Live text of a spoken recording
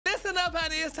up,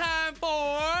 honey? It's time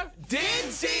for...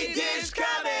 Didn't See Dish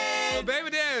Coming! Well, baby,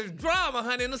 there's drama,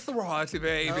 honey, in the sorority,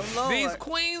 baby. Oh, Lord. These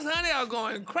queens, honey, are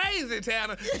going crazy,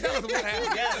 Tanner. Tell us what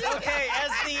happened. Yes, okay,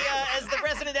 as the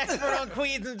resident expert on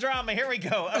queens and drama, here we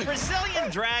go. A Brazilian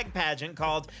drag pageant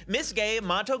called Miss Gay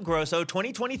Mato Grosso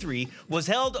 2023 was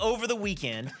held over the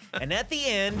weekend, and at the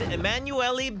end,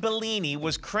 Emannuelly Belini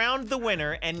was crowned the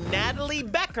winner, and Natalie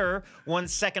Becker won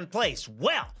second place.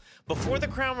 Well, before the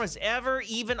crown was ever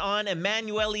even on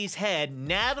Emannuelly's head,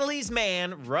 Natalie's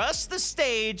man rushed the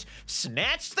stage,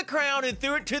 snatched the crown, and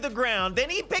threw it to the ground. Then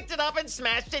he picked it up and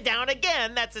smashed it down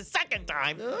again. That's the second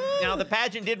time. Now, the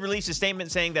pageant did release a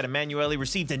statement saying that Emannuelly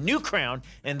received a new crown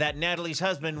and that Natalie's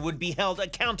husband would be held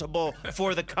accountable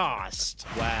for the cost.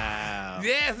 Wow.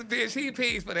 Yes, bitch, he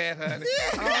pees for that, honey.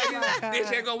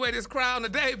 Bitch ain't gonna wear this crown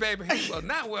today, baby. He will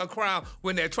not wear a crown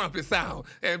when that trumpet sound.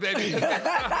 And baby,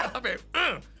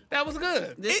 that was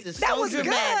good. This is that so was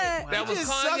dramatic. good. That was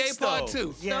Kanye part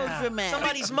 2. So dramatic.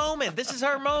 Somebody's moment. This is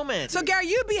her moment. So, Gary,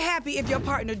 you'd be happy if your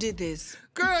partner did this.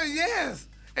 Girl, yes.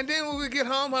 And then when we get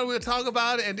home, honey, we'll talk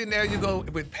about it, and then there you go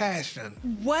with passion.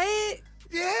 What?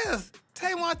 Yes. Tell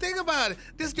you one thing about it.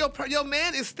 This your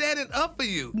man is standing up for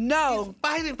you. No. He's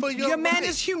fighting for your man rights.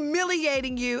 is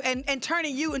humiliating you and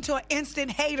turning you into an instant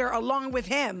hater along with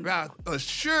him. I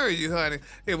assure you, honey,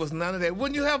 it was none of that.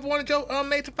 Wouldn't you have wanted your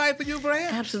mate to fight for you,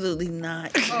 Brat? Absolutely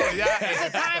not. Oh, yeah. There's a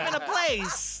time and a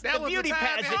place. That The was the beauty time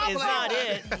pageant and is place. not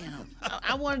it. Damn.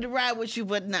 I wanted to ride with you,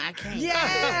 but nah, I can't.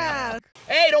 Yeah.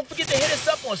 Hey, don't forget to hit us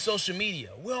up on social media.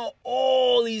 We're on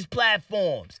all these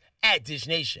platforms at Dish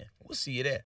Nation. We'll see you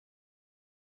there.